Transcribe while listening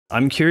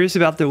I'm curious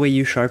about the way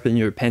you sharpen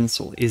your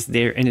pencil. Is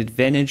there an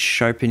advantage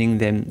sharpening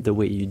them the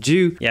way you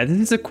do? Yeah, this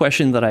is a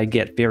question that I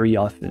get very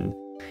often.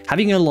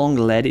 Having a long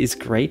lead is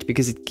great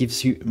because it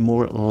gives you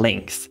more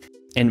length.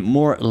 And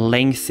more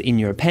length in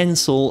your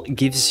pencil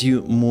gives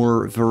you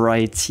more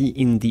variety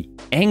in the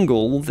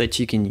angle that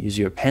you can use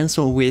your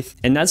pencil with.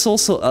 And that's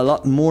also a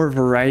lot more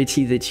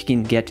variety that you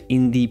can get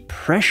in the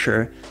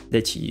pressure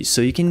that you use.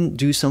 So you can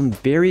do some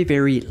very,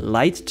 very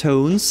light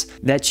tones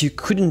that you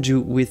couldn't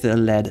do with a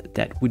lead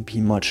that would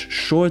be much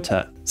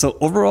shorter. So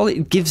overall,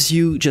 it gives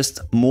you just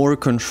more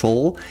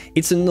control.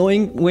 It's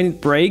annoying when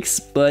it breaks,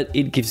 but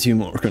it gives you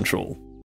more control.